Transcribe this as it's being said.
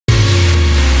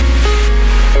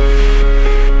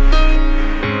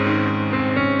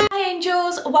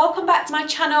welcome back to my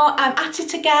channel. I'm at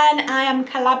it again. I am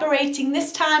collaborating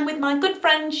this time with my good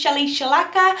friend Shelly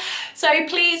Slaczka, so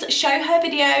please show her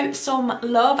video some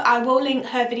love. I will link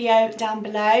her video down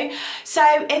below. So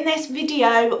in this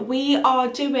video we are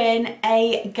doing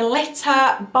a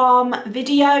glitter bomb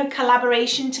video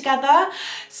collaboration together.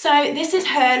 So this is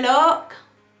her look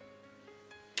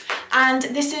and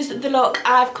this is the look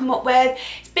I've come up with.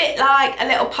 It's a bit like a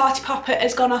little party popper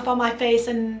has gone off on my face,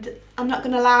 and I'm not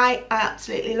gonna lie, I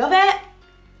absolutely love it.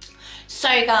 So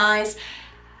guys,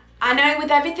 I know with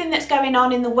everything that's going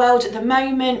on in the world at the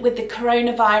moment with the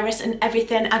coronavirus and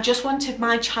everything, I just wanted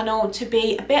my channel to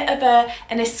be a bit of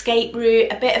an escape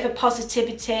route, a bit of a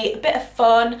positivity, a bit of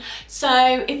fun.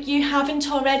 So if you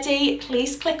haven't already,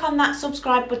 please click on that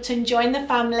subscribe button, join the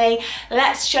family.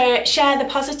 Let's share the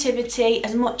positivity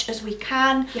as much as we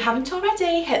can. If you haven't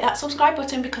already, hit that subscribe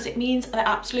button because it means the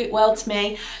absolute world to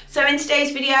me. So in today's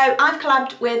video, I've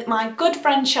collabed with my good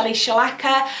friend Shelly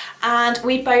Slaczka, and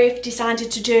we both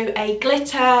decided to do a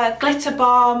glitter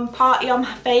bomb party on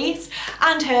my face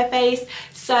and her face.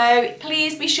 So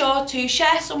please be sure to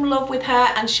share some love with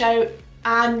her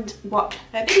and watch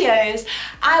her videos.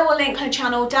 I will link her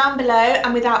channel down below,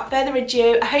 and without further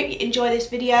ado, I hope you enjoy this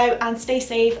video and stay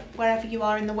safe wherever you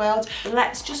are in the world.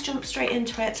 Let's just jump straight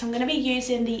into it. So I'm going to be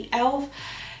using the e.l.f.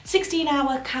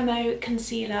 16-hour camo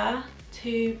concealer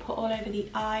to put all over the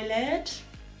eyelid.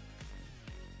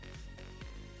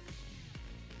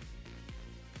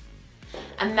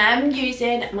 And then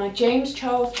using my James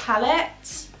Charles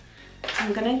palette,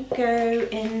 I'm gonna go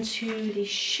into the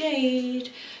shade.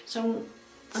 So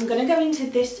I'm gonna go into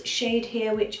this shade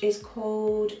here, which is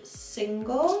called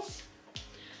Single.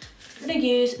 I'm gonna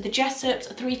use the Jessup's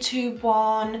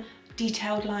 321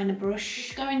 detailed liner brush.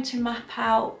 Just going to map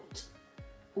out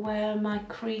where my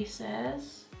crease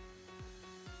is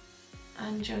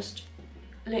and just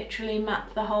literally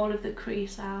map the whole of the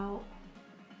crease out.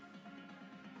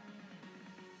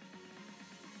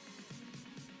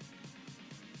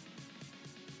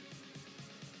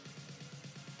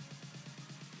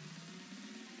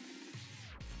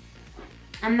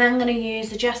 And then I'm going to use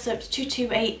the Jessup's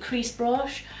 228 crease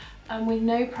brush, and with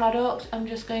no product I'm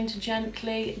just going to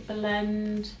gently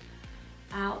blend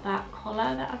out that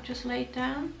colour that I've just laid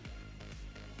down.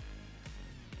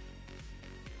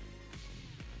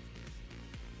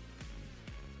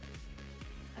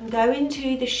 I'm going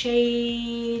to the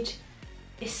shade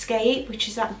Escape, which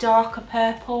is that darker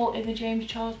purple in the James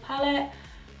Charles palette,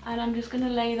 and I'm just going to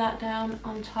lay that down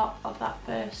on top of that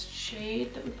first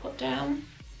shade that we put down.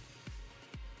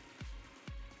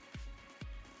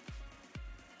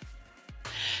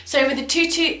 So with the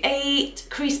 228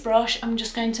 crease brush, I'm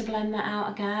just going to blend that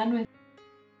out again.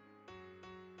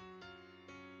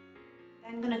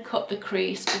 I'm going to cut the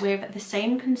crease with the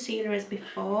same concealer as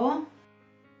before.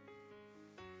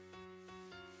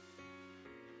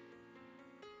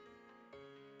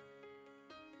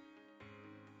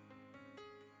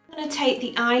 I'm going to take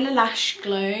the eyelash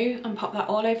glue and pop that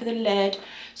all over the lid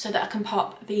so that I can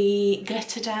pop the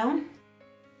glitter down.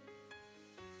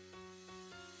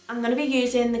 I'm going to be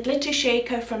using the glitter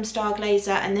shaker from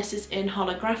Starglazer, and this is in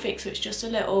holographic, so it's just a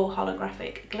little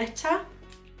holographic glitter.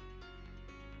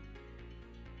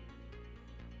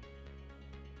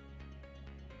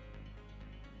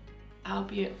 How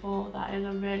beautiful that is.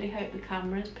 I really hope the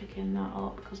camera's picking that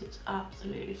up because it's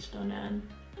absolutely stunning.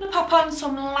 I'm going to pop on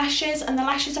some lashes, and the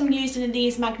lashes I'm using are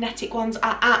these magnetic ones.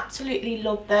 I absolutely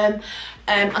love them.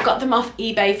 I got them off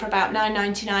eBay for about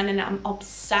 $9.99 and I'm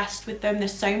obsessed with them. They're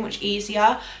so much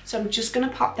easier. So I'm just going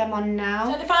to pop them on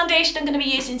now. So the foundation I'm going to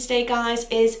be using today, guys,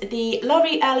 is the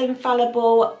L'Oreal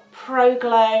Infallible Pro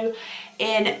Glow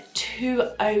in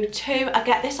 202. I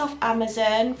get this off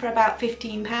Amazon for about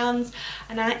 £15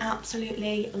 and I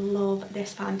absolutely love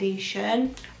this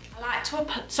foundation. I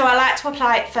like to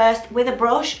apply it first with a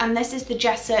brush, and this is the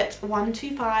Jessup's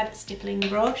 125 stippling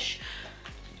brush,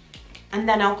 and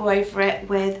then I'll go over it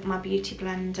with my beauty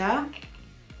blender.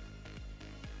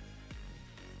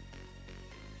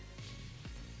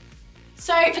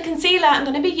 So for concealer, I'm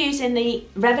going to be using the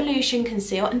Revolution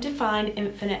Conceal and Define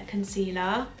Infinite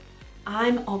Concealer.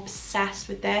 I'm obsessed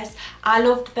with this. I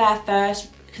loved their first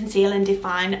Conceal and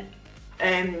Define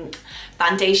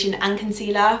foundation and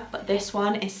concealer, but this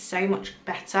one is so much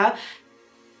better.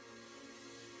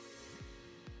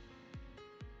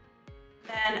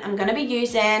 Then I'm going to be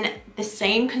using the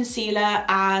same concealer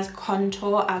as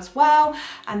contour as well,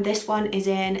 and this one is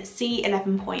in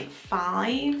C11.5.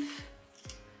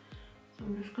 So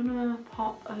I'm just going to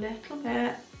pop a little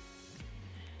bit,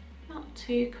 not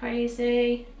too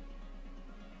crazy,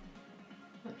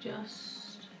 but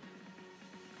just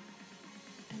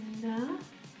in there.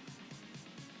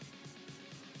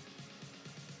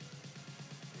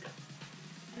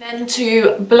 Then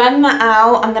to blend that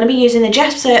out, I'm going to be using the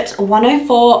Jessup's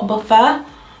 104 Buffer.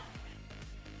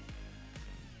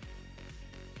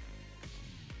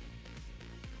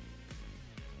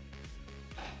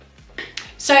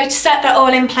 So to set that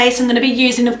all in place, I'm going to be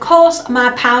using, of course, my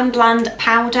Poundland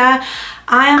powder.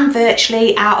 I am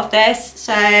virtually out of this,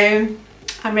 so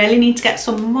I really need to get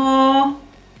some more.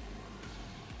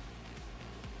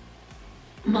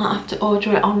 Might have to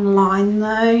order it online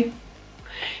though.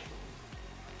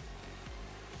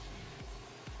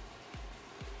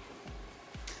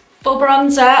 For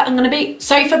bronzer, I'm going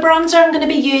to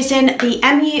be using the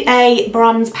MUA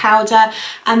bronze powder,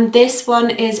 and this one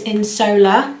is in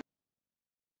Solar.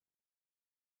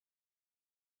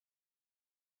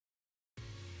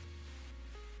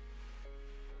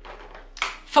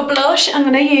 For blush, I'm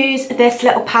going to use this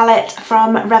little palette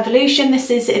from Revolution.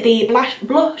 This is the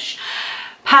Blush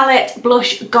Palette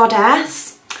Blush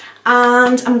Goddess,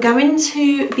 and I'm going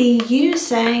to be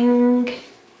using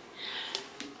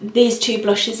these two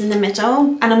blushes in the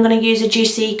middle, and I'm going to use a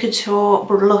Juicy Couture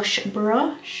blush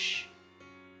brush.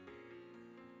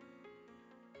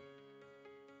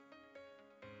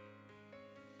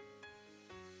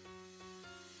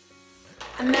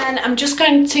 And then I'm just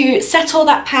going to set all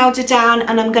that powder down,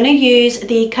 and I'm going to use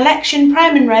the Collection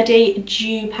Prime and Ready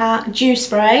Dew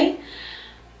Spray.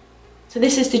 So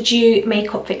this is the Dew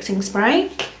Makeup Fixing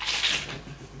Spray.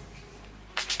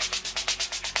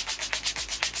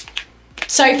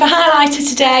 So for highlighter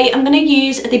today, I'm going to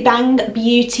use the Bang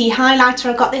Beauty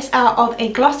highlighter. I got this out of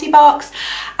a glossy box,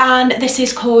 and this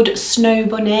is called Snow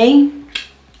Bunny.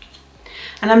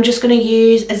 And I'm just going to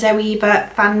use a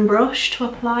Zoeva fan brush to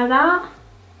apply that.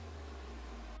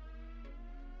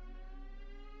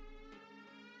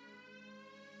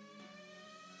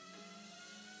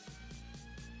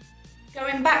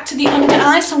 Going back to the under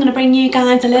eye, so I'm going to bring you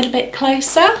guys a little bit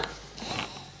closer.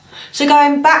 So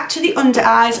going back to the under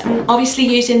eyes, I'm obviously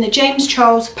using the James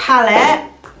Charles palette.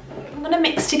 I'm going to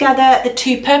mix together the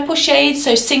two purple shades,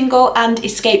 so Single and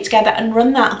Escape together, and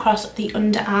run that across the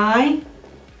under eye.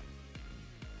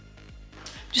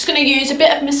 I'm just going to use a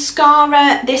bit of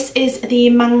mascara. This is the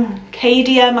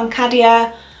Mancadia.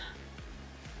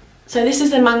 So this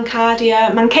is the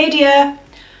Mancadia.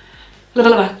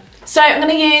 So I'm going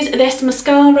to use this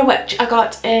mascara, which I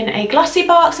got in a glossy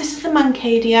box. This is the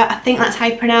Mancadia, I think that's how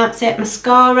you pronounce it,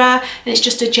 mascara. And it's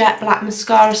just a jet black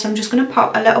mascara, so I'm just going to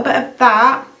pop a little bit of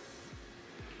that.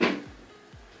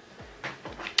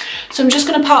 So I'm just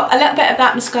going to pop a little bit of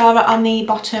that mascara on the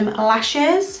bottom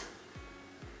lashes.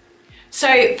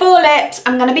 So for lips,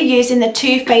 I'm going to be using the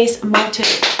Too Faced Melted.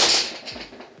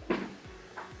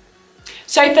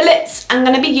 So for lips, I'm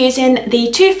going to be using the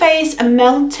Too Faced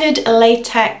Melted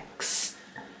Latex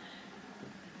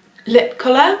lip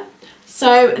colour.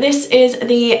 So this is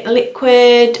the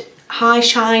Liquid High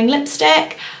Shine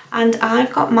lipstick, and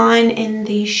I've got mine in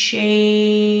the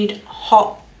shade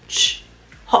Hot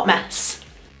Mess.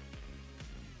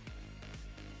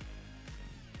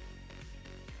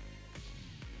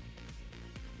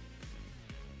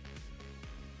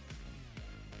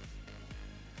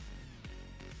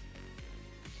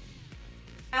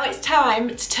 Now it's time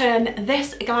to turn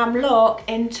this glam look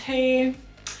into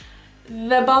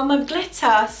the bomb of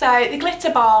glitter. So the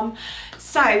glitter bomb.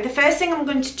 So the first thing I'm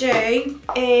going to do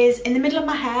is, in the middle of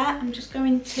my hair, I'm just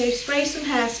going to spray some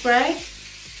hairspray.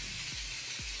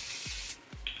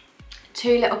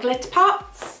 2 little glitter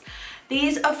pots.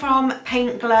 These are from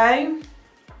Paint Glow.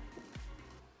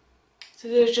 So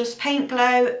they're just Paint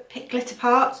Glow glitter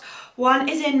pots. One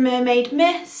is in Mermaid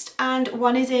Mist and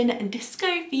one is in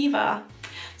Disco Fever.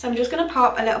 So I'm just going to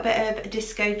pop a little bit of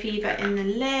Disco Fever in the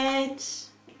lid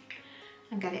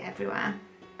and get it everywhere.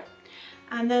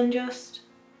 And then just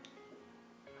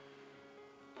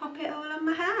pop it all on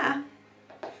my hair.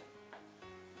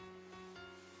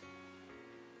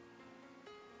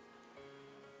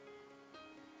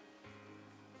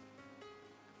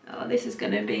 Oh, this is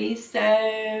going to be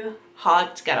so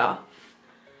hard to get off.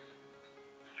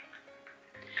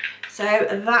 So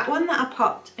that one that I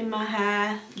popped in my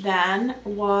hair then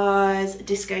was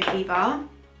Disco Fever.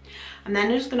 And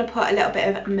then I'm just going to put a little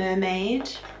bit of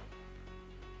Mermaid.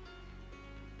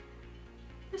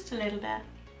 Just a little bit.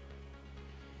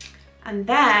 And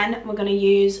then we're going to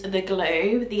use the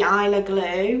glue, the Isla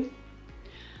glue.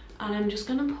 And I'm just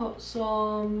going to put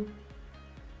some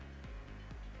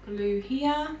glue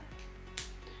here.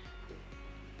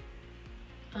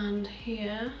 And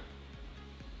here.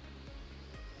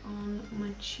 On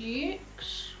my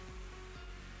cheeks,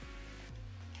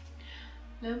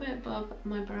 a little bit above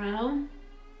my brow,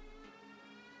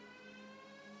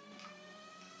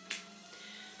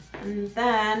 And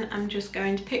then I'm just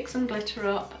going to pick some glitter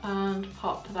up and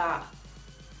pop that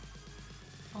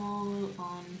all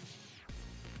on.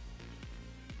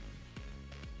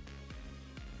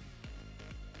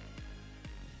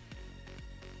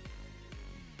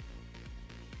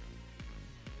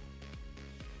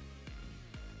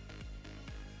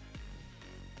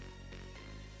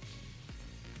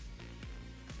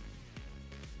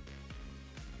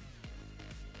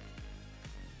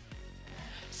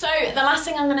 So the last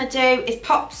thing I'm going to do is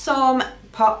so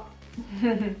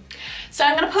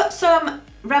I'm going to put some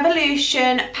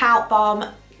Revolution Pout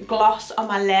Bomb gloss on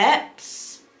my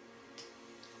lips.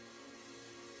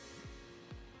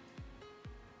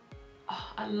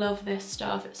 Oh, I love this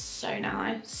stuff, it's so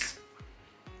nice.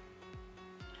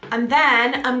 And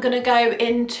then I'm going to go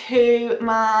into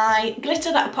my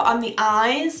glitter that I put on the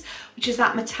eyes, which is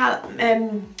that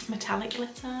metallic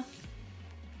glitter.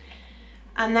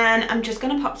 And then I'm just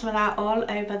going to pop some of that all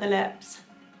over the lips.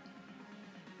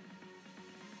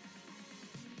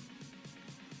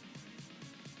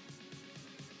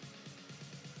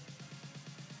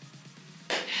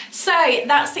 So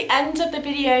that's the end of the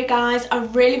video, guys. I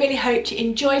really hope you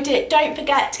enjoyed it. Don't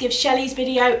forget to give Shelly's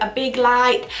video a big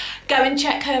like. Go and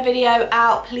check her video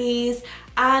out, please.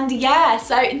 And yeah,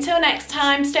 so until next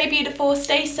time, stay beautiful,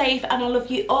 stay safe, and I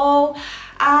love you all.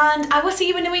 And I will see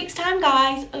you in a week's time,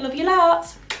 guys. I love you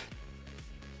lots.